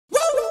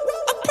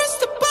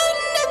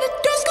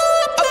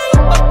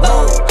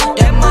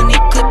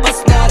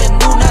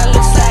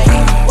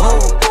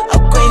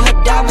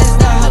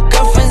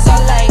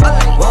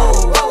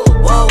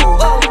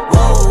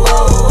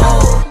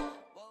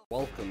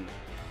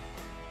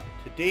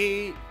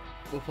Today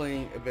we're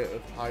playing a bit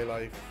of High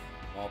Life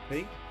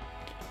RP,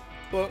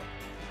 but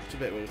it's a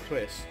bit with a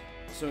twist.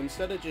 So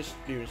instead of just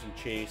doing some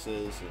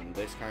chases and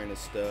this kind of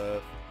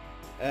stuff,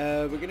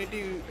 we're gonna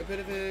do a bit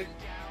of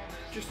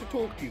just to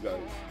talk to you guys,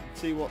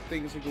 see what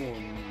things are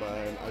going.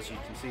 As you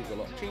can see, there's a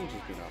lot of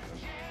changes been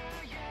happening.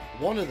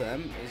 One of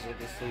them is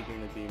obviously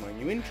going to be my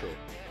new intro.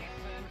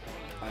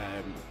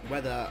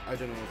 Whether I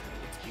don't know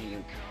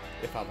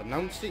if I've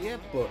announced it yet,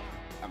 but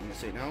I'm going to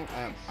say it now.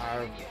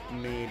 I've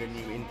made a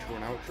new intro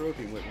and outro. I've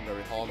been working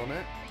very hard on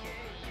it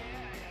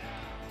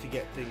to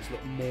get things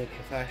look more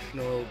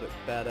professional, a bit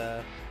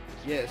better.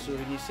 Yeah, so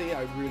when you see it,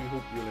 I really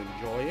hope you'll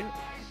enjoy it.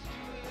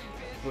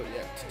 But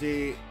yeah,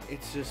 today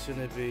it's just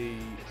going to be,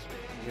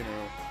 you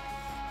know,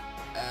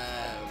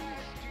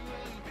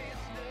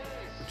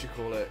 what you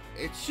call it?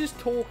 It's just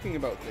talking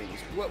about things.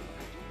 Well,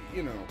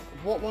 you know,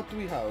 what do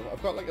we have?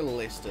 I've got like a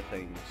list of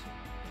things,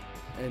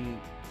 and you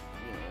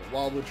know,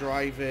 while we're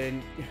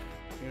driving,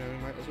 you know, we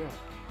might as well.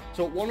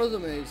 So one of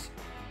them is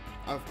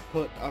I've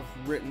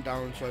written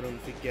down so I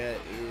don't forget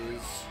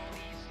is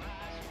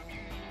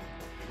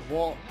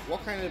what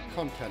kind of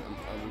content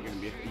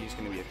he's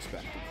going to be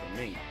expecting from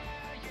me.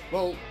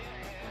 Well,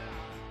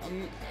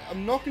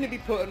 I'm not going to be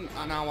putting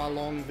an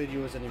hour-long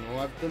videos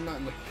anymore. I've done that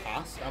in the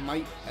past. I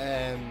might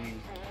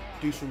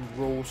do some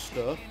raw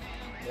stuff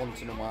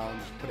once in a while and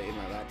just put it in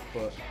like that.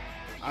 But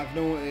I've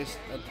noticed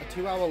a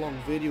 2-hour-long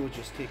video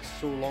just takes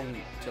so long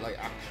to like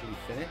actually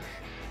finish.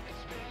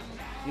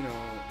 You know,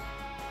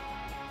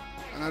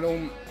 and I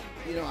don't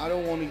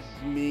want to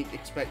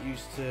expect you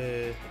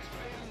to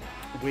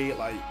wait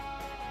like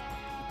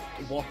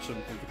watch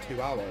something for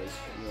 2 hours.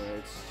 You know,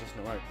 it's just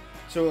not right.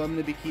 So I'm going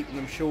to be keeping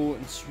them short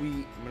and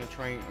sweet. I'm going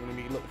to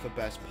be looking for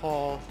best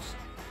parts.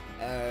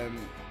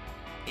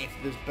 If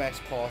there's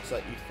best parts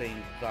that you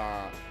think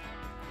that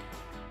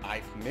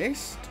I've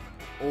missed,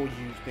 or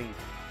you think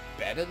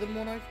better than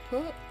what I've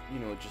put, you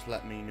know, just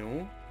let me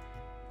know.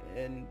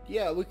 And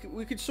yeah,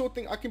 we could sort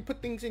things. I can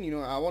put things in. You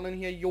know, I want to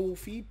hear your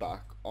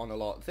feedback on a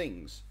lot of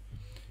things.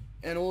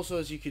 And also,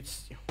 as you could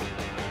see, a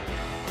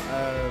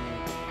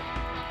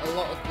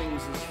lot of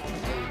things is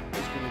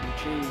going to be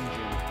changing.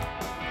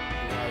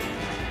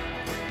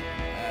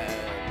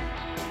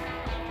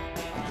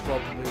 I'm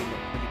probably not going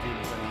to be doing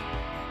as many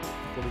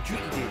Call of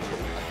Duty games, but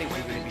I think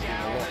we're going to be doing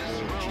a lot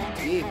more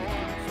GTA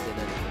videos than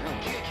anything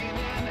else.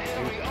 So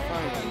we're going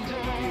to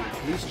do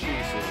police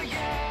chases,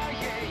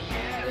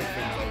 and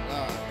things like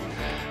that.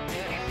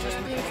 Just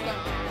things that,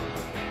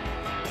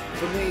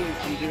 for me,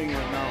 I'm doing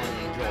right now and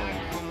enjoying.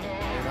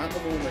 And at the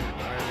moment,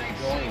 I'm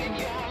enjoying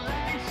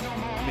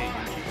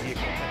making GTA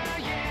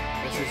content.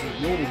 This isn't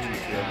normal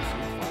GTA,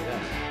 obviously, it's like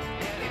that.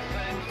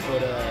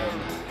 But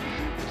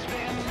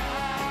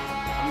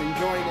I'm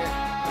enjoying it.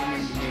 I'm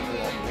going to make a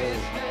lot more.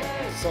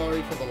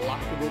 Sorry for the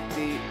lack of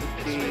updates,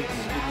 videos,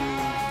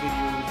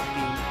 gameplays.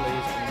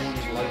 I'm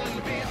always liking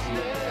the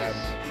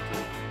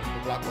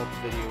Black Ops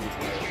videos.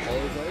 I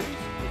apologize.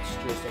 It's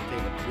just I'm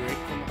taking a break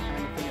from that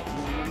kind of thing at the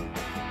moment.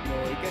 You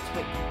know, it gets a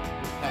bit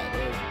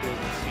repetitive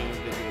doing the same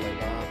video like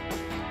that.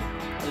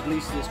 At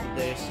least with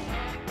this.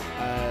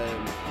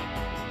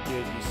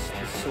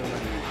 There's so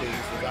many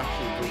things. There's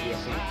actually a video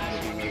I think it's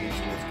going to be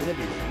released, or it's going to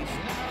be released,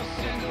 and it's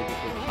going to be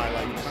called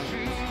Highlight Times.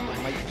 It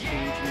might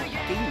change my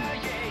theme.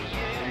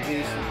 And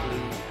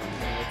basically,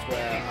 it's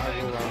where I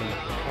go around in the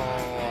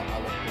car, I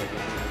look at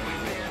the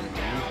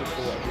news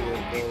report, I do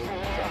a go,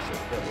 Jurassic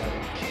Park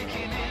level.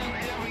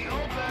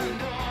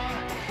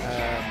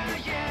 And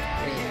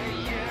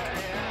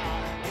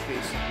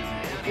basically,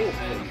 report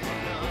things.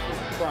 There's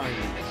a crime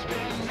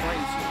scene.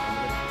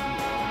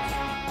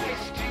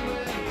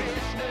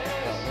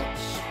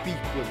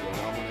 Speak with them, I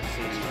want to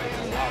see if it's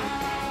allowed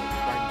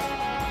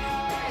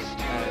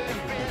if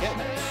we can get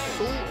that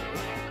sorted,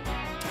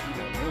 you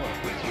don't know, I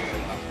think you know,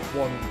 that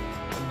one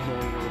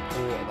annoying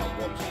reporter that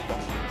wants to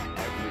document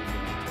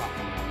everything that's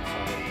happening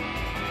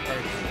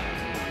inside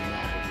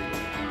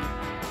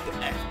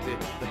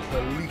the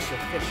police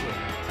official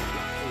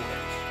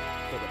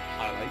for the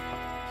highlight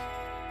package.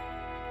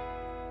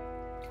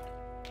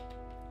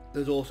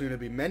 There's also going to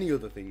be many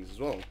other things as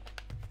well.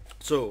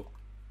 So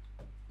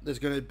there's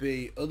going to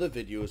be other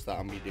videos that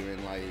I'm going to be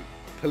doing, like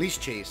police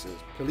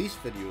chases, police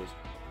videos.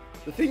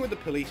 The thing with the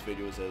police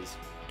videos is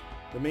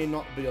there may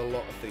not be a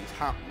lot of things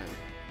happening,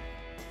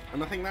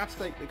 and I think that's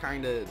like the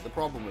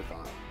problem with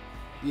that.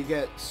 You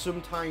get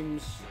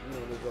sometimes, you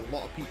know, there's a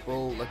lot of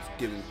people that's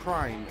doing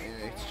crime,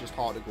 and it's just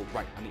hard to go,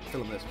 right, I need to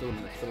film this,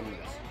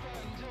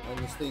 and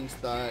there's things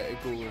that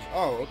it goes,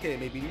 oh, okay,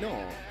 maybe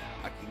not,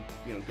 I can,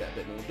 you know, get a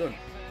bit more done.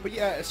 But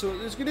yeah, so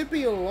there's going to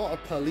be a lot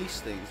of police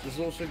things. There's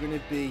also going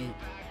to be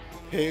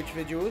page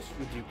videos.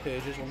 We do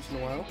pages once in a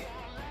while.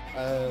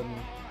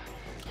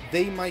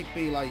 They might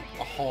be like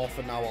a half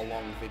an hour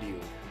long video,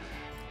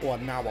 or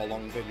an hour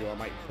long video I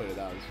might put it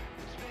as,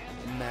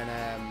 and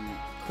then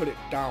cut it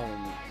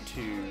down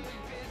to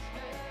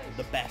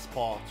the best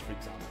parts, for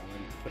example,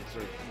 and put it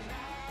through.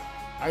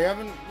 I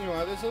haven't, you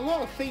know, there's a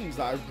lot of things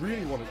that I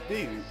really want to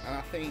do, and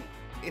I think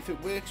if it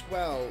works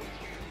well,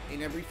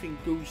 and everything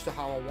goes to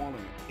how I want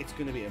it, it's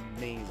gonna be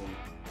amazing.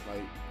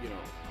 Like, you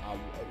know,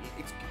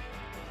 it's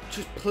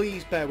just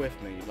please bear with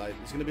me. Like,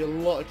 there's gonna be a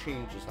lot of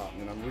changes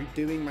happening. I'm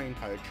redoing my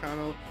entire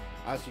channel.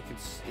 As you can,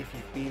 if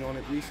you've been on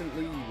it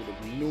recently, you would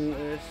have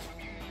noticed.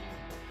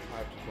 I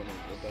have to put it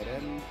at that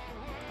end.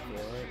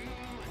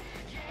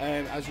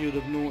 Alright. As you would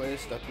have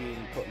noticed, I've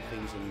been putting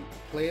things in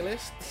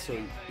playlists. So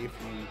if you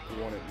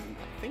want it, I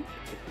think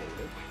it's a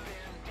playlist.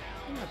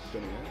 I'm not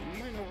done it.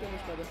 You might not have done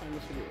this by the time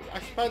this video.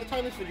 Actually, by the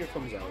time this video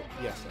comes out,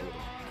 yes, I would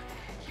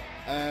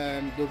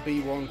have. There'll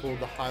be one called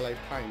the Highlight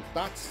Times.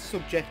 That's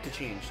subject to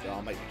change, though.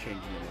 I might be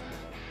changing the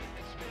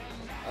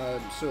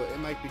name. So it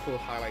might be called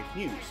Highlight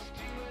News.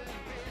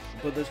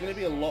 But there's going to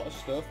be a lot of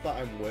stuff that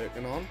I'm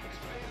working on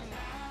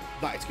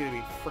that it's going to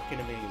be freaking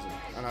amazing,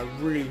 and I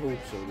really hope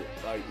so.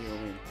 Like, you know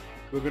what I mean?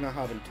 We're going to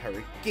have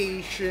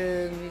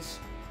interrogations,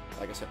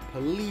 like I said,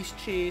 police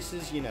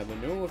chases. You never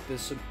know if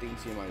there's some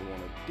things you might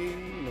want to do,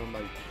 you know,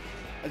 like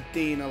a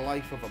day in the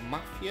life of a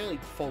mafia,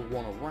 like follow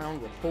one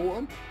around, report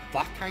them,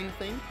 that kind of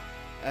thing.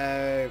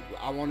 I've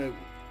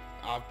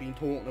been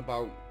talking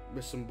about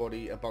with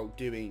somebody about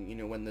doing, you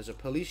know, when there's a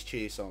police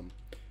chase on,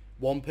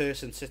 one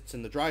person sits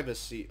in the driver's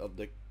seat of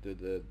the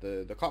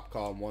cop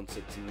car and one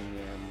sits in the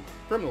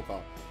criminal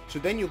car. So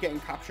then you're getting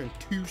capturing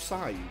two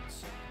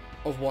sides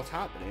of what's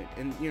happening,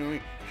 and you know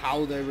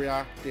how they're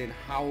reacting,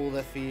 how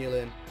they're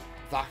feeling,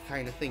 that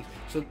kind of thing.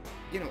 So,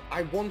 you know,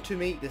 I want to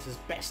make this as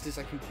best as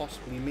I can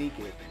possibly make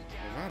it.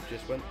 And I've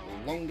just went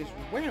the longest.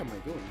 Where am I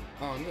going?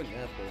 Oh, I'm going to the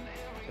airport.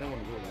 I don't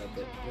want to go to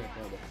the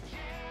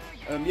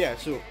airport. Yeah,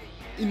 so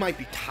it might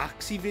be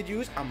taxi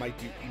videos. I might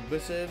do Uber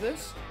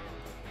service.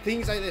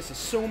 Things like this. There's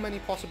so many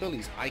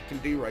possibilities I can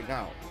do right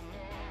now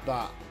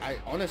that I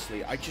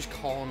honestly, I just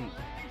can't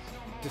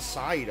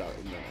decide at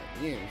the minute.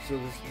 You know, so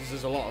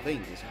there's a lot of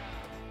things.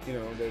 You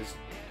know,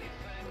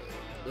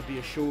 there'll be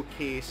a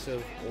showcase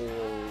of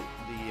all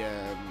the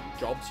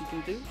jobs you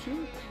can do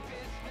soon.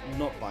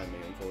 Not by me,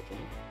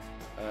 unfortunately.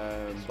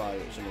 By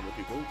some other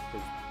people,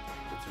 because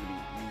it's going to be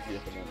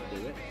easier for them to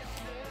do it.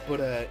 But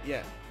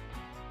yeah.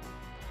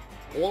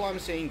 All I'm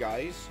saying,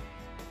 guys,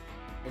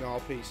 in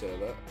RP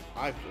server,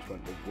 I've just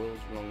went the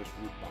world's longest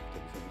route back to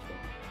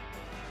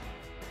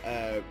the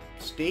thing.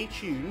 Stay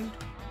tuned,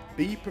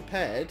 be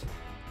prepared,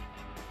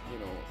 you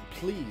know,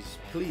 please,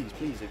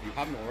 if you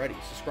haven't already,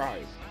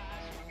 subscribe.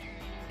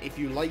 If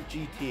you like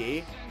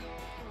GTA,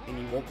 and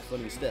you want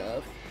funny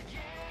stuff,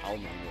 how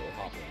many will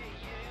happen?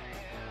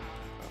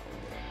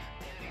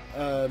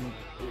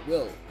 It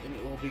will, and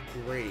it will be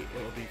great,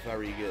 it will be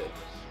very good.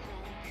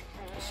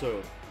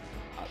 So,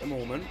 at the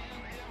moment,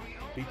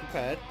 be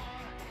prepared.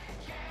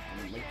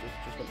 Like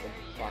just went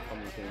back on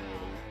the thing.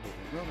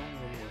 No.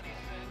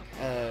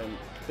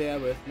 Bear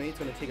with me. It's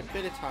going to take a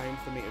bit of time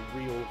for me to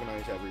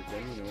reorganize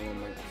everything. You know,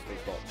 and like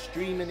start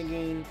streaming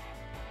again.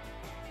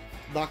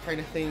 That kind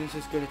of things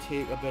is going to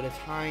take a bit of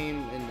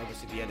time, and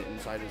obviously the editing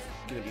side is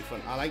going to be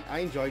fun. I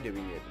enjoy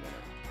doing it,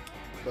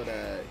 but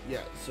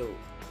yeah. So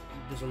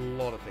there's a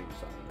lot of things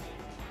happening.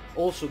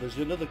 Also, there's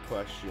another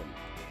question.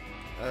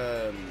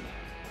 I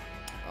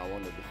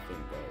wanted to think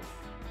of.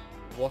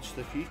 What's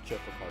the future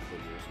for COD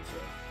videos and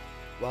stuff?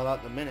 Well,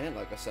 at the minute,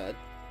 like I said,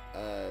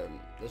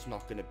 there's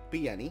not going to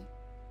be any.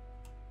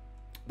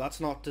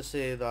 That's not to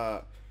say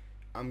that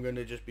I'm going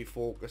to just be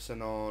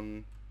focusing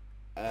on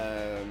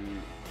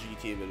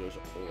GTA videos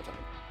all the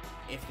time.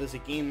 If there's a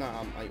game that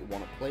I might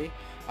want to play,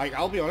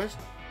 I'll be honest,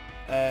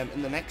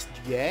 in the next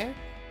year,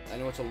 I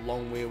know it's a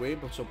long way away,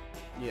 but so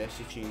yes,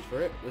 you change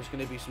for it. There's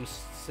going to be some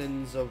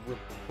Sins of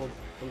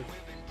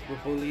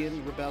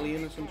Rebellion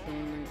or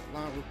something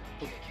like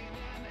that.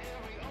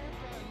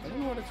 I don't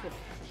know what it's called.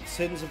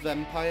 Sins of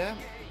Empire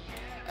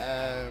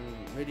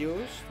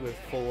videos with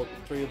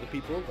 3 other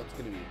people. That's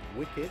going to be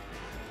wicked.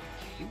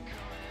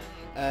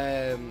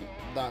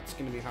 That's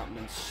going to be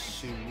happening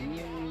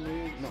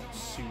soon. Not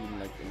soon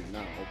like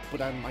now,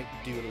 but I might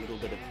do a little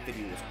bit of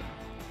videos.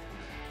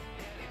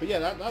 But yeah,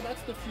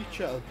 that's the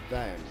future of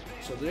them.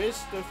 So there is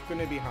stuff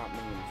going to be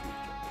happening in the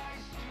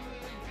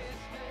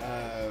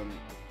future.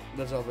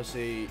 There's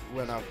obviously,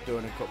 when I've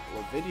done a couple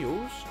of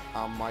videos,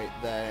 I might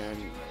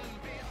then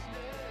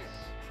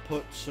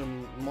put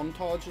some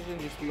montages in,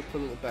 just look for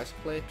little best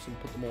clips and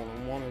put them all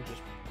in one and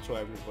just show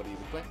everybody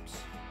the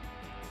clips.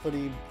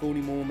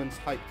 Funny moments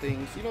type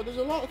things. You know, there's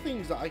a lot of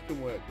things that I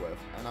can work with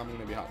and I'm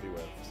going to be happy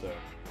with. So,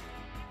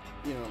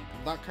 you know,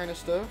 that kind of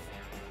stuff,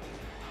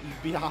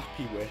 be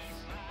happy with.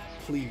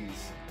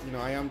 Please. You know,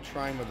 I am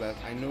trying my best.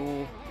 I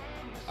know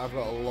I've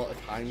got a lot of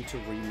time to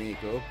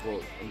remake up,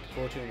 but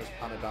unfortunately in this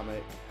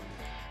pandemic,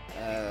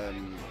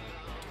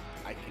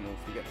 I can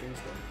also get things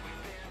done.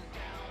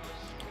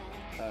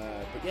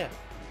 But yeah,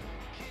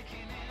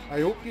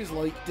 I hope you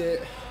liked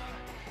it.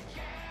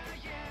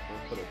 We'll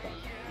put it back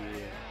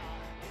here.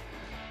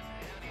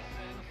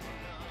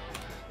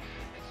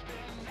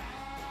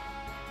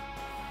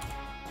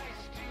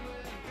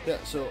 Yeah,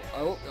 so I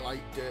hope you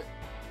liked it.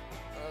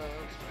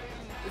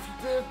 If you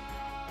did,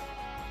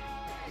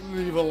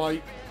 leave a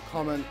like,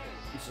 comment,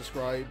 and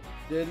subscribe.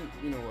 If you didn't,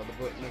 you know where the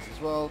button is as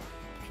well.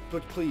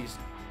 But please,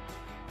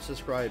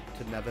 subscribe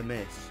to never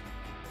miss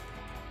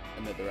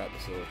another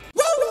episode.